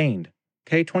unstained.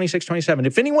 Okay, 26, 27.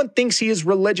 If anyone thinks he is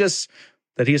religious,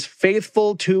 that he is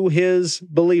faithful to his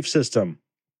belief system.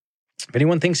 If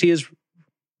anyone thinks he is,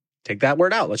 take that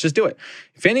word out. Let's just do it.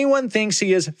 If anyone thinks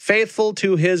he is faithful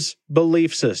to his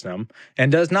belief system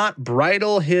and does not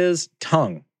bridle his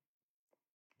tongue,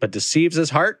 but deceives his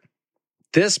heart,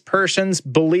 this person's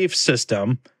belief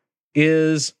system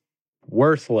is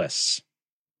worthless.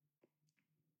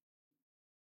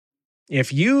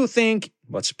 If you think,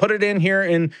 let's put it in here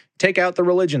and take out the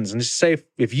religions and just say,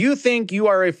 if you think you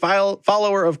are a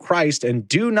follower of Christ and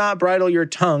do not bridle your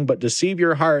tongue but deceive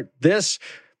your heart, this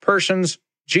person's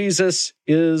Jesus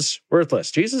is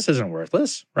worthless. Jesus isn't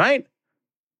worthless, right?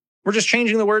 We're just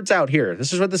changing the words out here.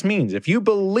 This is what this means. If you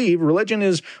believe, religion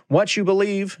is what you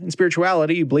believe in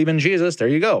spirituality, you believe in Jesus, there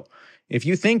you go. If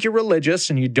you think you're religious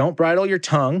and you don't bridle your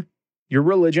tongue, your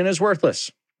religion is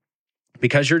worthless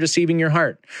because you're deceiving your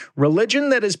heart. Religion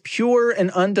that is pure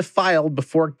and undefiled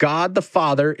before God the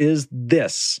Father is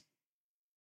this.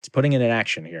 It's putting it in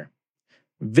action here.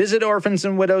 Visit orphans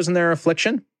and widows in their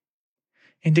affliction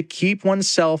and to keep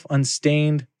oneself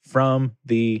unstained from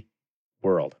the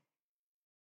world.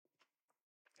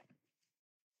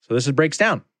 So this breaks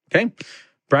down, okay?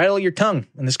 Bridle your tongue.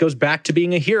 And this goes back to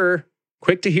being a hearer,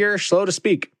 quick to hear, slow to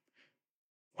speak.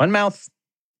 One mouth,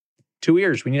 two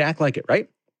ears. We need to act like it, right?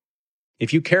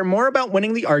 If you care more about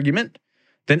winning the argument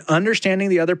than understanding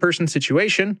the other person's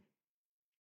situation,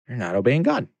 you're not obeying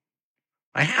God.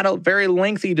 I had a very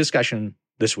lengthy discussion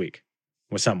this week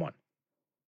with someone.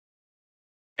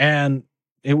 And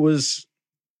it was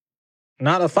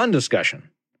not a fun discussion.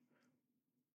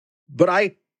 But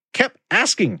I kept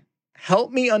asking,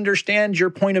 help me understand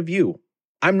your point of view.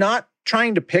 I'm not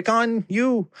trying to pick on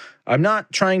you. I'm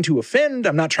not trying to offend.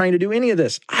 I'm not trying to do any of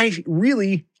this. I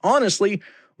really, honestly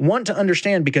want to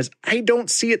understand because I don't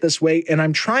see it this way and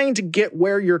I'm trying to get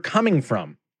where you're coming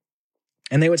from.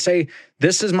 And they would say,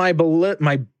 this is my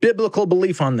biblical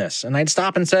belief on this. And I'd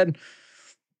stop and said,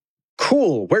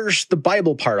 cool, where's the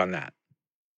Bible part on that?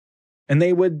 And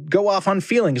they would go off on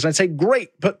feelings. I'd say, great,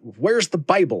 but where's the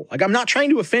Bible? Like, I'm not trying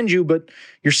to offend you, but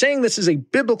you're saying this is a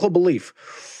biblical belief.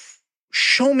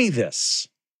 Show me this.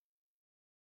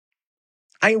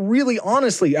 I really,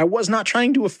 honestly, I was not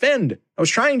trying to offend. I was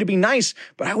trying to be nice,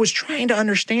 but I was trying to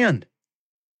understand.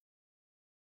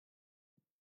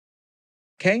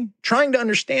 Okay? Trying to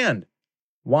understand.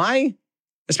 Why?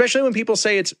 Especially when people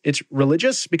say it's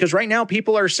religious, because right now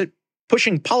people are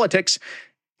pushing politics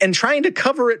and trying to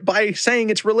cover it by saying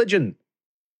it's religion.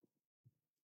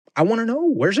 I want to know,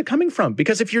 where's it coming from?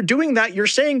 Because if you're doing that, you're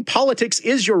saying politics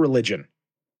is your religion.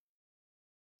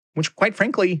 Which, quite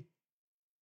frankly,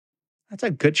 that's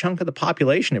a good chunk of the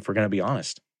population, if we're going to be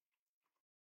honest.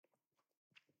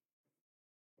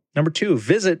 Number 2,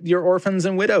 visit your orphans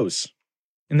and widows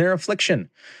in their affliction.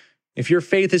 If your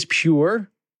faith is pure,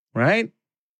 right?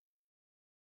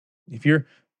 If you're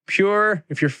pure,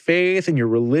 if your faith and you're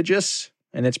religious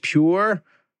and it's pure,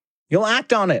 you'll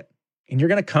act on it. And you're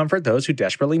going to comfort those who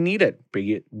desperately need it,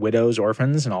 be it widows,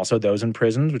 orphans, and also those in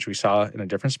prisons, which we saw in a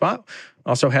different spot.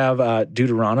 Also have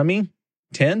Deuteronomy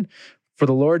 10. For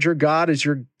the Lord your God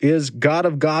is God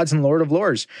of gods and Lord of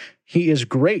lords. He is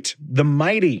great, the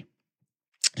mighty.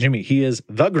 He is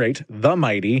the great, the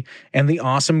mighty, and the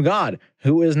awesome God,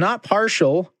 who is not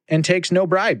partial and takes no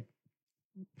bribe.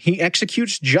 He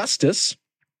executes justice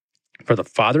for the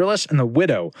fatherless and the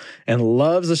widow and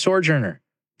loves the sojourner,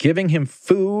 giving him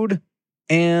food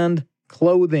and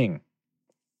clothing.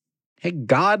 Hey,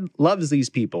 God loves these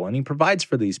people and he provides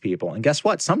for these people. And guess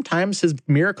what? Sometimes his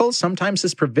miracles, sometimes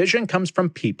his provision comes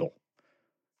from people.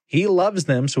 He loves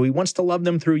them, so he wants to love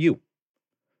them through you.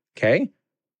 Okay?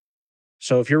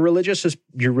 So if your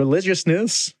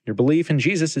religiousness, your belief in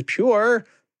Jesus is pure,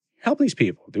 help these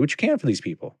people. Do what you can for these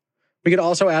people. We could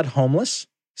also add homeless,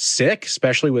 sick,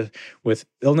 especially with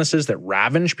illnesses that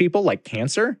ravage people like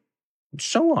cancer, and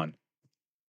so on.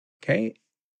 Okay?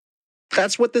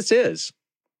 That's what this is.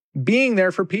 Being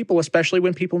there for people, especially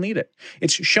when people need it.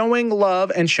 It's showing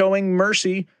love and showing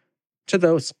mercy to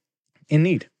those in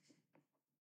need.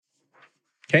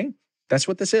 Okay? That's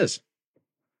what this is.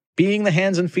 Being the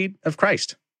hands and feet of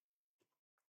Christ.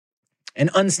 And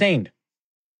unstained.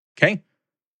 Okay?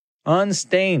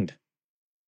 Unstained.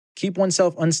 Keep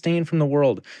oneself unstained from the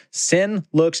world. Sin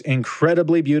looks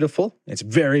incredibly beautiful. It's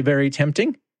very, very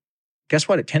tempting. Guess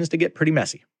what? It tends to get pretty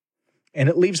messy. And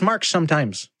it leaves marks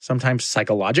sometimes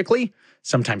psychologically,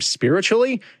 sometimes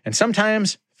spiritually, and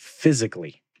sometimes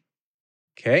physically.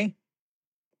 Okay?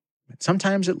 But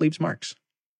sometimes it leaves marks.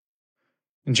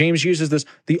 And James uses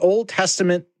the Old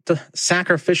Testament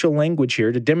sacrificial language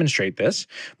here to demonstrate this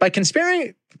by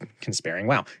comparing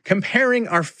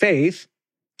our faith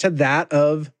to that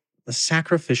of the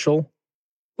sacrificial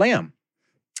lamb.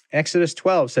 Exodus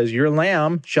 12 says, your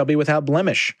lamb shall be without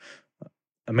blemish.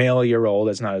 A male year old,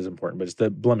 that's not as important, but it's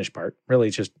the blemish part. Really,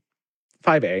 it's just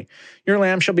 5a. Your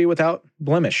lamb shall be without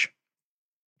blemish.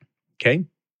 Okay?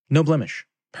 No blemish.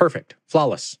 Perfect.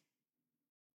 Flawless.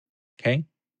 Okay?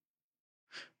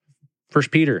 1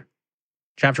 Peter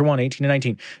chapter 1, 18 and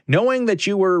 19. Knowing that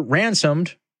you were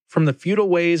ransomed from the futile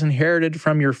ways inherited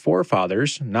from your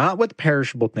forefathers, not with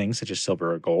perishable things such as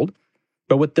silver or gold,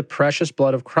 but with the precious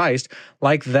blood of Christ,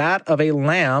 like that of a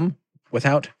lamb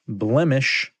without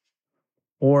blemish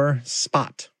or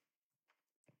spot.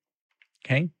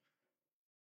 Okay?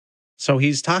 So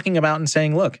he's talking about and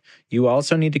saying, look, you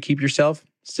also need to keep yourself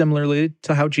similarly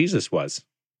to how Jesus was.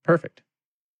 Perfect.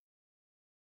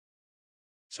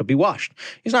 So be washed.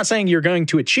 He's not saying you're going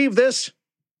to achieve this.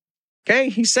 Okay?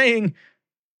 He's saying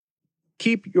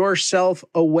keep yourself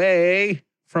away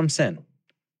from sin.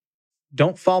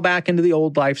 Don't fall back into the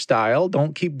old lifestyle.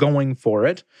 Don't keep going for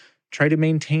it. Try to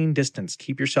maintain distance.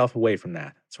 Keep yourself away from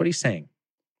that. That's what he's saying.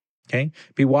 Okay?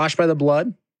 Be washed by the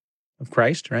blood of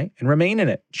Christ, right? And remain in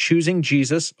it, choosing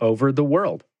Jesus over the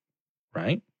world,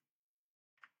 right?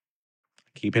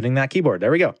 Keep hitting that keyboard.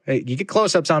 There we go. Hey, you get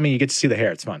close-ups on me, you get to see the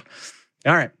hair. It's fun.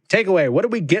 All right, takeaway. What do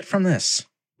we get from this?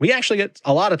 We actually get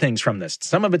a lot of things from this.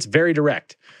 Some of it's very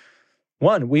direct.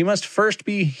 1, we must first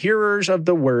be hearers of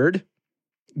the word.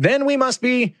 Then we must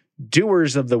be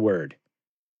doers of the word.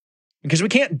 Because we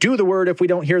can't do the word if we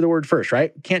don't hear the word first,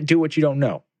 right? We can't do what you don't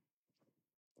know.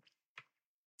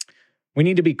 We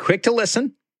need to be quick to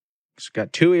listen. We've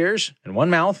got 2 ears and 1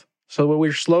 mouth, so that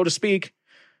we're slow to speak,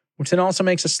 which then also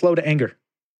makes us slow to anger.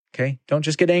 Okay? Don't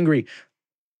just get angry.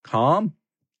 Calm.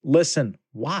 Listen.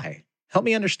 Why? Help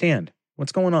me understand.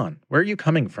 What's going on? Where are you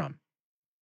coming from?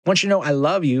 Once you know I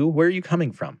love you, where are you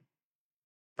coming from?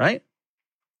 Right?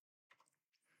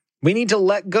 We need to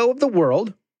let go of the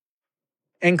world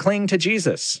and cling to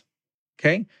Jesus.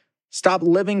 Okay? Stop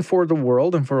living for the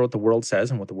world and for what the world says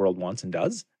and what the world wants and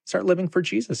does. Start living for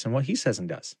Jesus and what he says and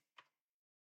does.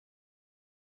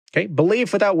 Okay?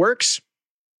 Belief without works,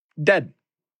 dead.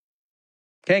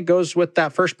 Okay? Goes with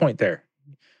that first point there.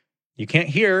 You can't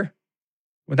hear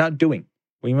without doing.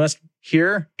 We must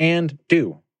hear and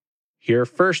do. Hear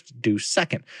first, do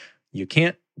second. You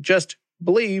can't just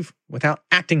believe without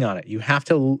acting on it. You have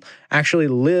to actually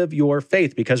live your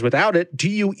faith, because without it, do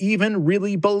you even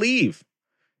really believe?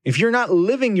 If you're not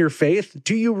living your faith,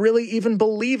 do you really even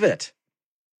believe it?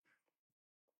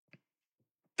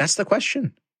 That's the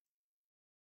question.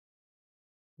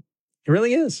 It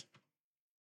really is.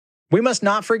 We must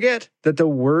not forget that the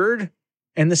Word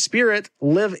and the Spirit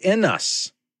live in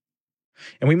us.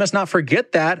 And we must not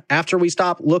forget that after we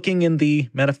stop looking in the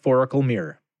metaphorical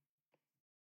mirror.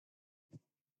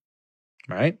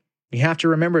 Right? We have to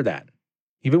remember that.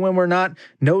 Even when we're not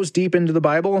nose deep into the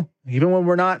Bible, even when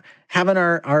we're not having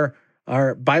our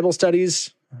Bible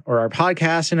studies or our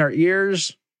podcasts in our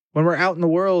ears, when we're out in the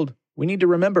world, we need to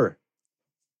remember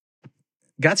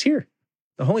God's here.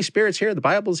 The Holy Spirit's here. The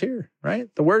Bible's here, right?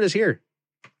 The Word is here.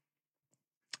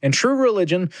 And true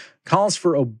religion calls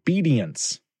for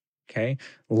obedience, okay?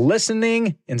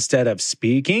 Listening instead of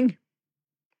speaking,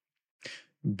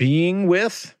 being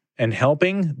with and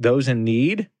helping those in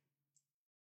need,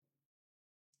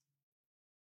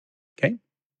 okay?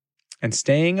 And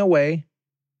staying away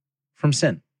from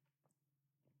sin.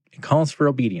 It calls for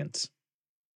obedience.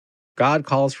 God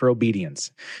calls for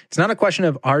obedience. It's not a question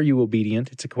of are you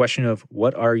obedient? It's a question of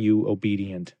what are you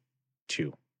obedient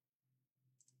to?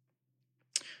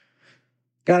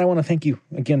 God, I want to thank you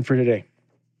again for today.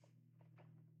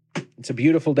 It's a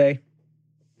beautiful day.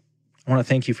 I want to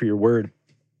thank you for your word.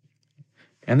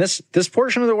 And this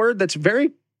portion of the word that's very,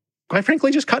 quite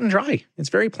frankly, just cut and dry. It's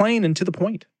very plain and to the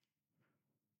point.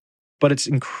 But it's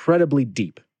incredibly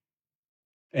deep.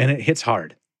 And it hits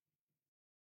hard.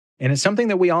 And it's something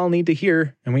that we all need to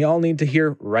hear, and we all need to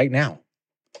hear right now.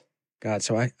 God,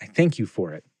 so I thank you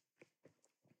for it.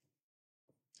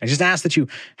 I just ask that you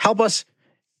help us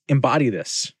embody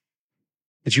this,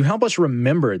 that you help us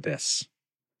remember this,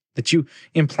 that you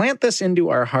implant this into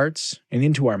our hearts and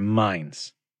into our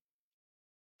minds,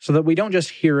 so that we don't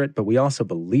just hear it, but we also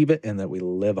believe it and that we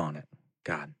live on it.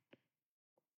 God,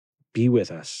 be with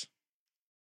us.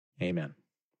 Amen.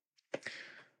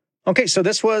 Okay, so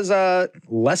this was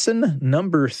lesson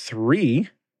number 3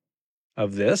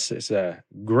 of this. It's a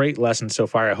great lesson so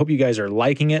far. I hope you guys are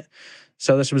liking it.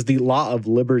 So this was the Law of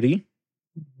Liberty,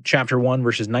 chapter 1,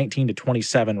 verses 19 to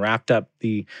 27, wrapped up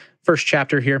the first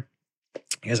chapter here.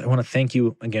 Guys, I want to thank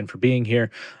you again for being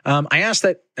here. I ask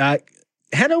that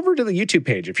head over to the YouTube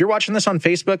page. If you're watching this on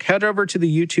Facebook, head over to the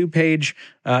YouTube page,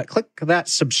 click that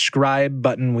subscribe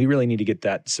button. We really need to get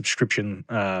that subscription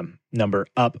number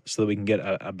up so that we can get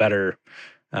a better,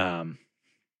 whatever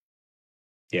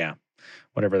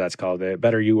that's called, a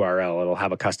better URL. It'll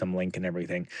have a custom link and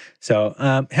everything.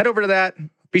 So head over to that.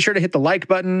 Be sure to hit the like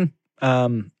button,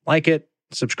 like it,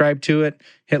 subscribe to it,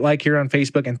 hit like here on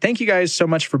Facebook. And thank you guys so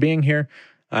much for being here.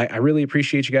 I really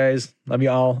appreciate you guys. Love you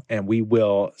all. And we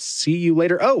will see you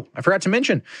later. Oh, I forgot to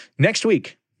mention next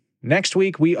week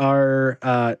we are,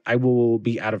 I will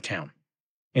be out of town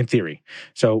in theory.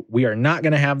 So we are not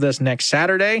going to have this next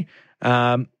Saturday.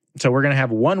 So we're going to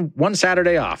have one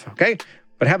Saturday off. Okay.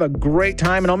 But have a great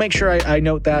time. And I'll make sure I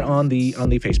note that on the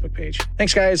Facebook page.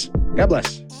 Thanks guys. God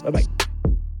bless. Bye-bye.